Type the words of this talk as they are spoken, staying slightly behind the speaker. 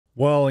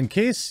Well, in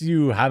case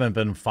you haven't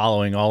been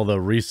following all the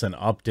recent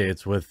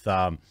updates with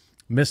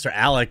Mr.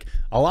 Alec,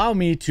 allow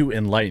me to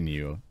enlighten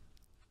you.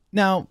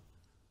 Now,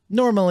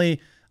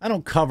 normally, I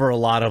don't cover a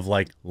lot of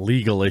like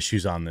legal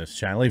issues on this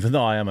channel, even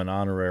though I am an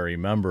honorary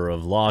member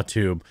of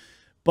LawTube.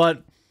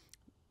 But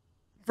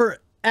for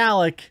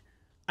Alec,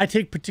 I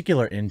take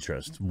particular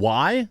interest.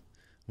 Why?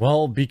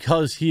 Well,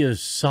 because he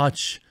is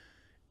such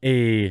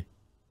a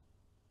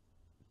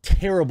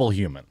terrible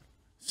human.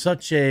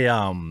 Such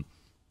a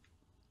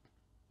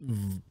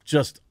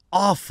just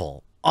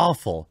awful,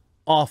 awful,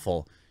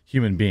 awful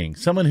human being.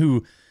 Someone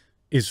who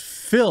is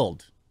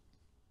filled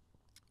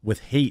with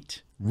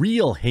hate,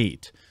 real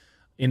hate,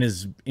 in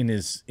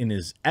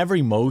his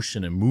every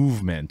motion and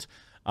movement,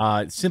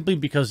 simply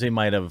because they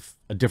might have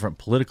a different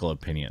political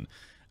opinion.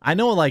 I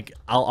know, like,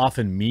 I'll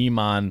often meme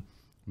on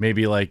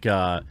maybe like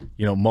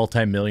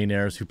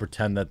multimillionaires who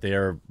pretend that they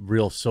are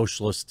real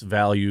socialist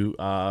value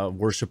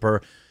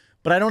worshiper,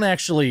 but I don't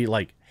actually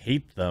like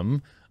hate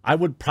them. I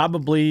would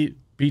probably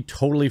be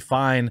totally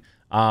fine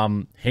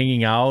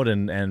hanging out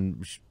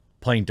and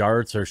playing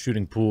darts or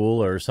shooting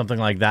pool or something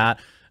like that.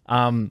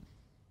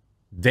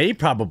 They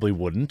probably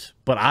wouldn't,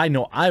 but I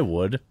know I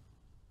would.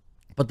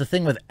 But the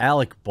thing with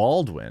Alec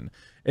Baldwin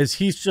is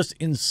he's just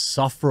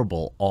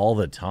insufferable all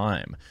the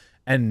time.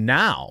 And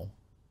now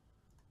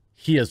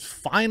he has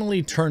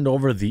finally turned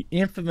over the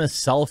infamous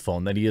cell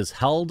phone that he has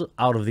held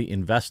out of the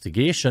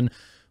investigation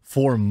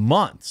for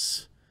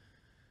months.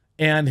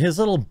 And his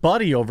little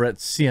buddy over at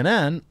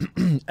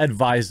CNN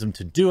advised him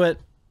to do it.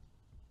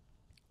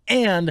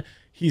 And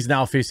he's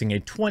now facing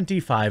a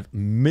 $25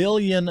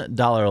 million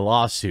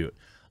lawsuit.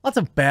 Lots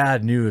of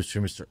bad news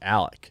for Mr.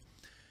 Alec.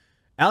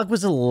 Alec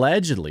was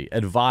allegedly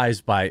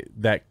advised by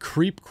that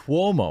creep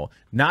Cuomo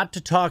not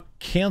to talk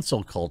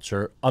cancel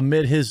culture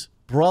amid his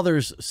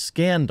brother's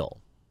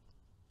scandal.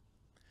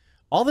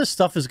 All this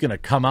stuff is going to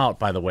come out,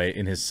 by the way,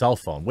 in his cell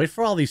phone. Wait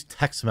for all these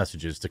text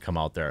messages to come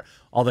out there.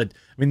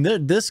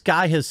 This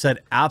guy has said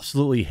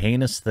absolutely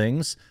heinous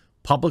things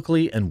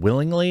publicly and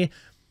willingly.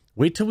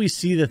 Wait till we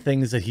see the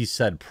things that he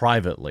said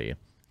privately.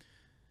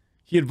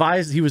 He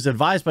was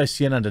advised by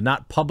CNN to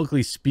not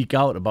publicly speak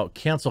out about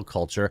cancel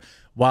culture,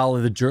 while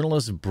the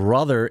journalist's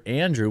brother,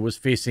 Andrew, was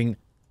facing,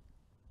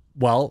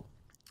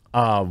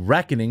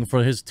 reckoning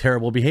for his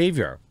terrible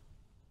behavior.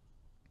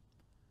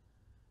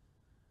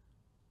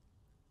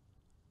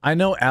 I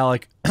know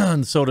Alec,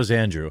 and so does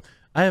Andrew.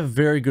 I have a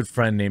very good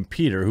friend named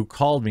Peter who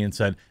called me and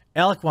said,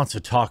 Alec wants to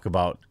talk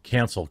about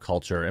cancel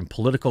culture and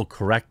political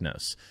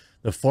correctness.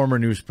 The former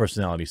news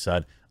personality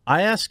said,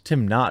 I asked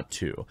him not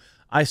to.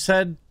 I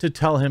said to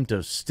tell him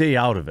to stay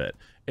out of it.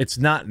 It's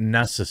not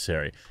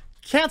necessary.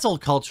 Cancel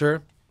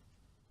culture?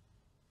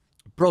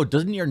 Bro,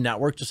 doesn't your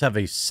network just have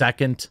a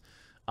second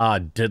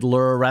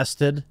diddler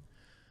arrested?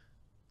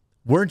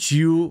 Weren't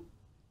you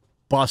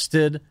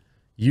busted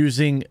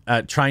using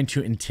trying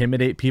to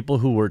intimidate people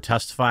who were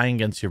testifying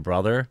against your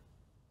brother?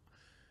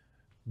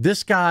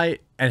 This guy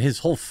and his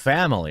whole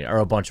family are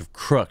a bunch of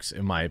crooks,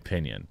 in my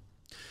opinion.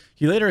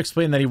 He later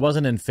explained that he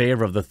wasn't in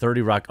favor of the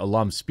 30 Rock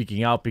alum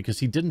speaking out because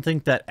he didn't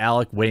think that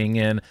Alec weighing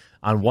in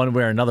on one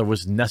way or another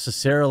was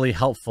necessarily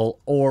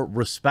helpful or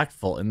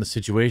respectful in the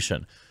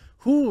situation.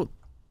 Who,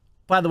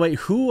 by the way,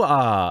 who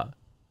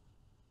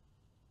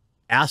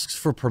asks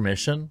for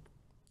permission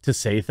to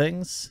say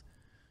things?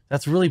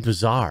 That's really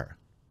bizarre.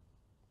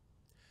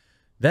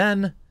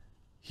 Then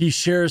he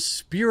shares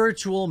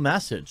spiritual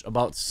message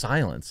about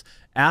silence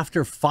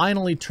after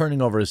finally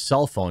turning over his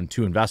cell phone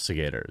to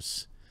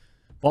investigators.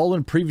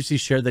 Baldwin previously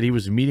shared that he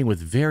was meeting with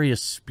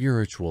various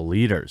spiritual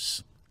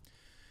leaders.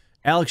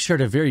 Alex shared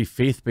a very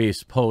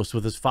faith-based post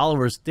with his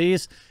followers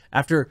days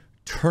after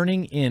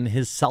turning in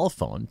his cell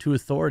phone to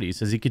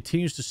authorities as he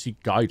continues to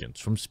seek guidance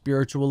from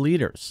spiritual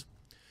leaders.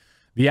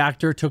 The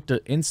actor took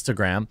to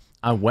Instagram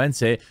on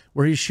Wednesday,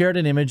 where he shared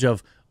an image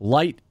of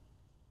light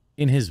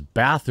in his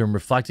bathroom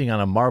reflecting on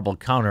a marble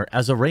counter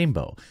as a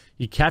rainbow.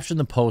 He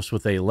captioned the post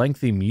with a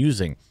lengthy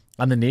musing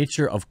on the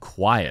nature of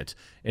quiet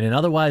in an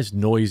otherwise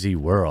noisy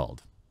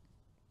world.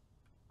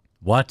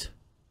 What?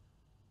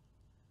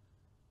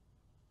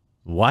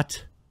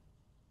 What?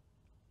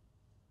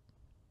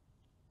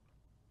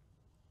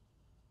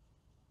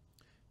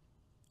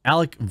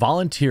 Alec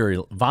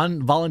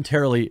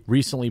voluntarily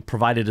recently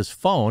provided his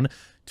phone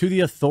to the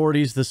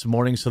authorities this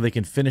morning so they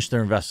can finish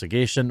their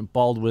investigation,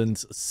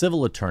 Baldwin's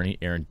civil attorney,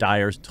 Aaron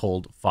Dyer,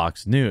 told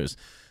Fox News.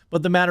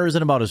 But the matter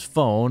isn't about his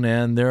phone,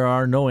 and there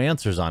are no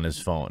answers on his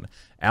phone.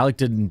 Alec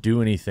didn't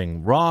do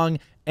anything wrong,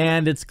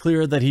 and it's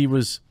clear that he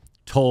was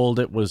told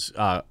it was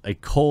a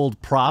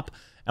cold prop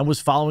and was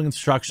following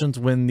instructions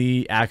when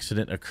the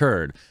accident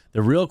occurred.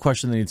 The real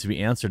question that needs to be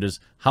answered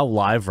is how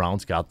live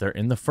rounds got there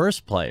in the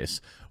first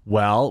place.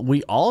 Well,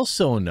 we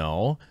also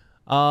know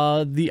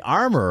the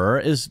armorer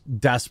is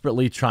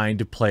desperately trying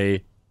to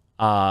play,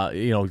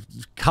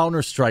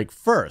 Counter-Strike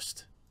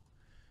first.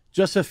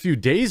 Just a few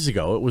days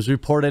ago, it was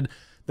reported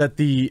that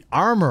the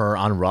armorer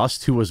on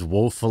Rust, who was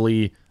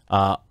woefully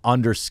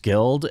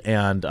underskilled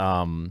and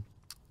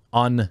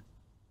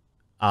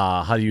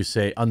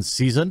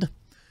unseasoned,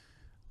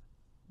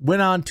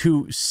 went on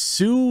to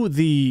sue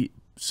the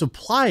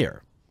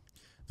supplier.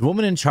 The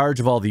woman in charge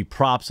of all the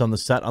props on the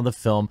set on the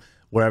film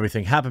where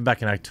everything happened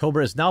back in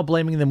October is now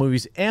blaming the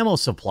movie's ammo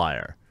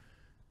supplier.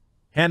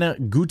 Hannah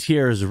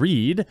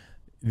Gutierrez-Reed,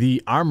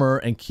 the armor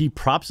and key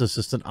props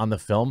assistant on the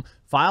film,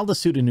 filed a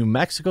suit in New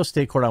Mexico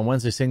State Court on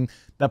Wednesday saying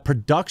that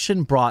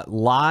production brought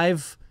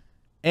live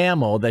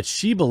ammo that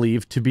she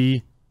believed to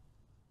be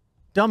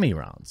dummy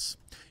rounds.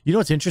 You know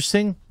what's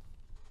interesting?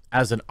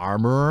 As an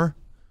armorer,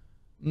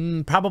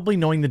 probably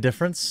knowing the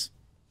difference.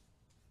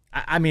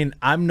 I mean,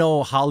 I'm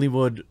no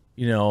Hollywood,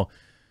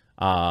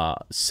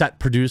 set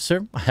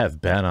producer. I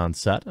have been on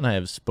set and I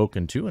have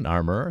spoken to an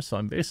armorer, so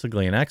I'm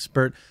basically an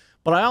expert.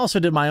 But I also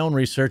did my own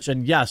research,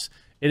 and yes,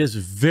 it is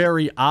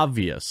very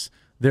obvious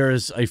there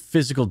is a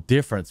physical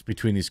difference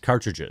between these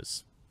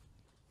cartridges.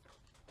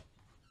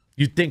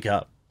 You'd think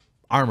a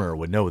armorer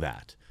would know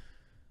that.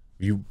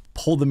 You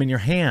pull them in your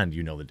hand,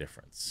 you know the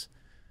difference.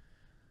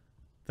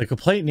 The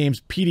complaint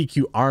names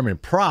PDQ Arm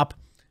and Prop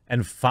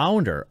and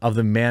founder of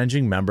the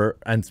managing member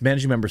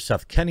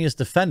Seth Kenney as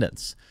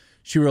defendants.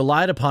 She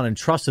relied upon and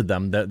trusted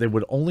them that they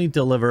would only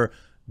deliver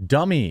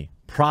dummy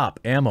prop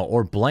ammo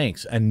or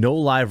blanks, and no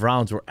live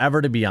rounds were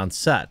ever to be on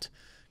set.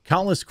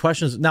 Countless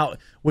questions. Now,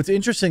 what's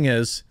interesting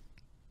is,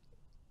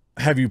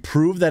 have you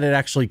proved that it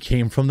actually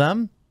came from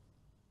them?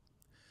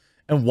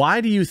 And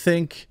why do you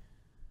think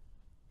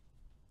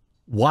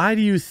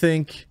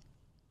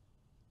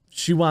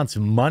she wants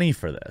money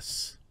for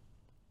this?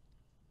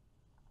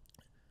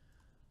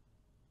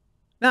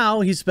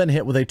 Now, he's been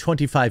hit with a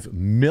 $25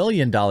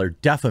 million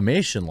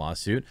defamation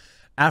lawsuit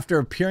after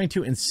appearing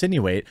to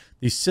insinuate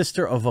the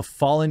sister of a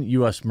fallen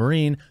U.S.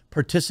 Marine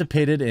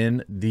participated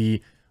in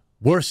the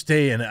worst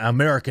day in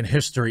American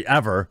history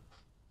ever,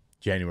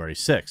 January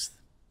 6th.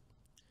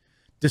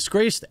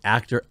 Disgraced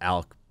actor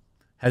Alec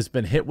has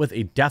been hit with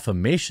a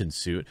defamation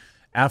suit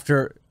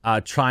after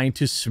trying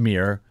to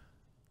smear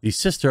the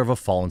sister of a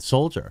fallen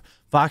soldier.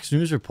 Fox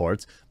News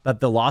reports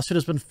that the lawsuit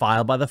has been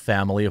filed by the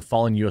family of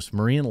fallen U.S.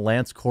 Marine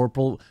Lance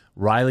Corporal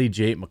Riley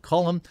J.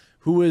 McCullum,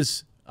 who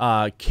was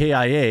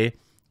KIA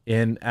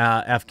in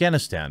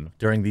Afghanistan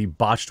during the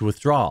botched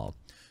withdrawal.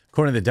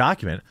 According to the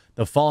document,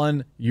 the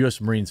fallen U.S.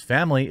 Marine's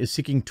family is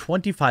seeking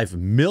 $25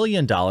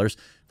 million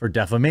for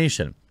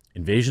defamation,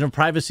 invasion of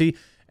privacy,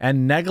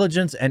 and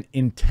negligence and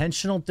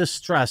intentional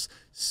distress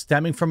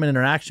stemming from an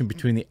interaction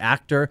between the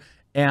actor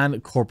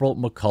and Corporal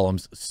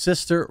McCullum's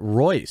sister,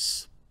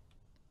 Royce.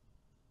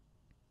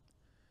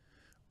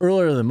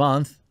 Earlier in the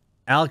month,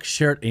 Alec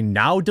shared a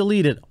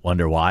now-deleted,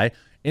 wonder why,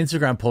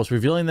 Instagram post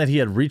revealing that he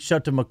had reached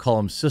out to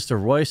McCullum's sister,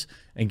 Royce,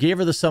 and gave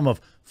her the sum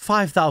of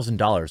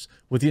 $5,000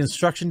 with the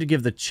instruction to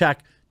give the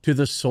check to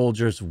the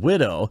soldier's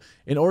widow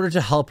in order to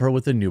help her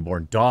with a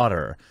newborn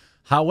daughter.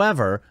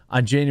 However,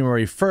 on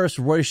January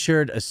 1st, Royce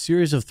shared a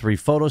series of 3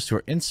 photos to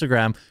her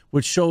Instagram,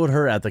 which showed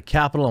her at the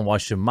Capitol and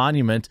Washington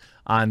Monument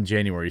on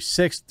January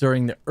 6th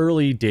during the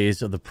early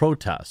days of the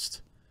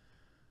protest.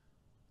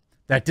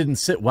 That didn't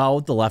sit well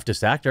with the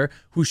leftist actor,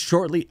 who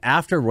shortly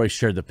after Royce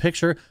shared the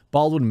picture,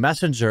 Baldwin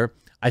Messenger,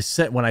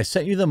 when I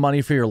sent you the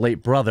money for your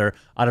late brother,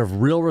 out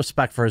of real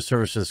respect for his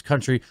service to this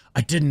country,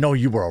 I didn't know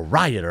you were a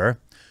rioter.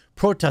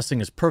 Protesting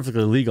is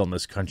perfectly legal in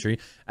this country,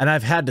 and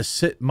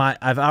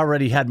I've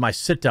already had my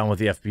sit down with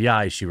the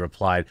FBI, she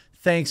replied.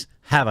 Thanks,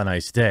 have a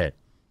nice day.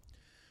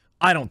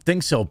 I don't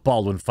think so,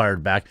 Baldwin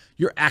fired back.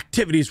 Your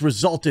activities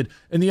resulted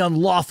in the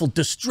unlawful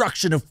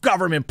destruction of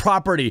government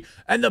property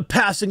and the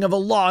passing of a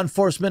law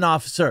enforcement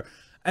officer,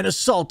 an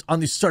assault on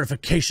the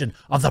certification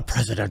of the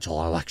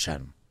presidential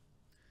election.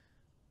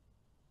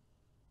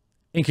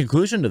 In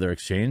conclusion to their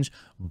exchange,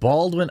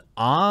 Baldwin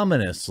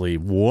ominously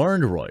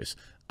warned Royce,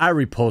 I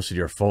reposted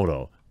your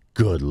photo.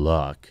 Good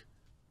luck.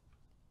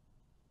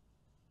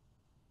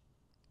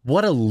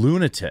 What a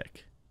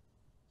lunatic.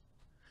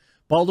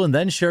 Baldwin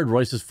then shared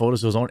Royce's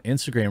photos to his own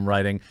Instagram,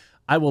 writing,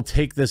 I will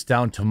take this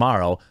down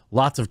tomorrow.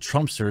 Lots of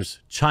Trumpsters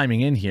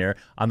chiming in here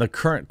on the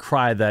current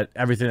cry that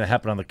everything that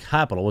happened on the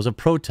Capitol was a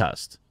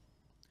protest.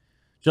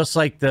 Just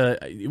like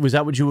was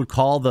that what you would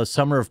call the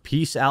Summer of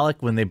Peace,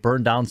 Alec, when they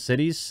burned down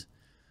cities?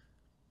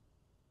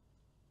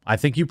 I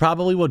think you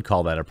probably would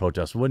call that a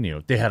protest, wouldn't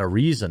you? They had a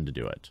reason to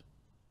do it.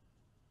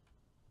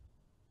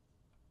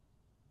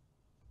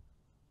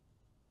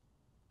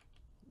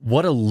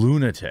 What a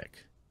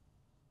lunatic.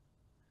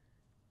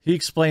 He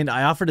explained,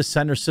 I offered to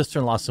send her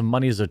sister-in-law some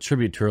money as a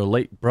tribute to her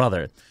late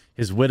brother,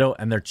 his widow,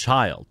 and their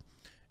child,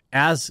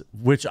 as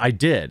which I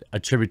did, a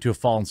tribute to a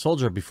fallen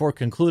soldier, before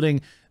concluding,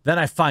 then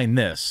I find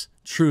this,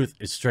 truth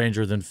is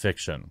stranger than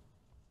fiction.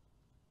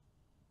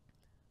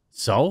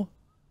 So?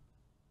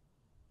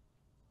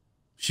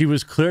 She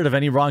was cleared of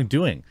any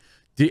wrongdoing.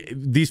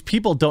 These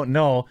people don't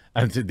know,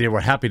 and they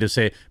were happy to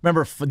say,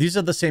 remember, these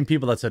are the same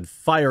people that said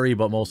fiery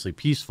but mostly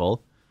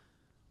peaceful,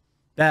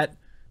 that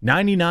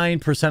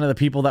 99% of the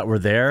people that were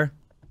there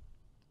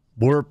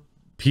were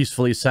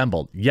peacefully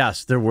assembled.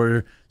 Yes, there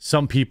were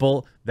some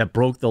people that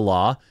broke the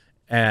law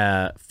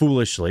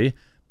foolishly,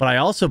 but I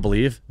also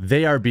believe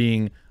they are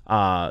being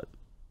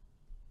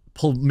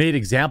made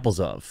examples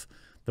of.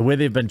 The way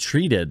they've been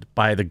treated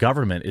by the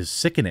government is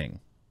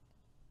sickening.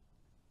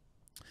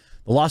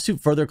 The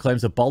lawsuit further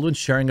claims that Baldwin's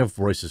sharing of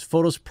Royce's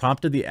photos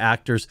prompted the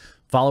actor's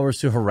followers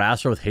to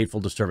harass her with hateful,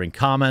 disturbing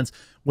comments,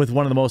 with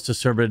one of the most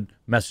disturbing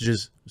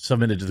messages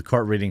submitted to the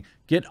court reading,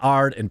 "Get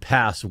hard and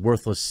pass,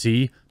 worthless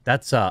C."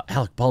 That's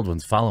Alec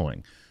Baldwin's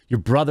following. Your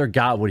brother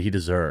got what he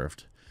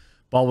deserved.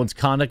 Baldwin's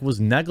conduct was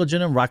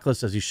negligent and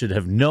reckless, as he should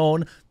have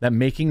known that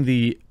making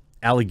the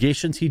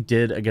allegations he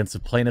did against the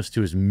plaintiffs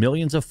to his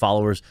millions of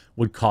followers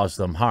would cause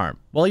them harm.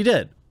 Well, he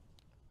did.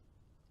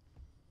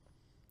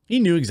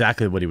 He knew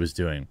exactly what he was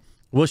doing.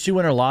 Will she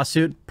win her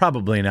lawsuit?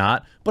 Probably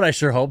not, but I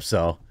sure hope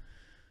so.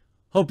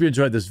 Hope you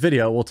enjoyed this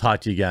video. We'll talk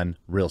to you again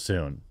real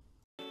soon.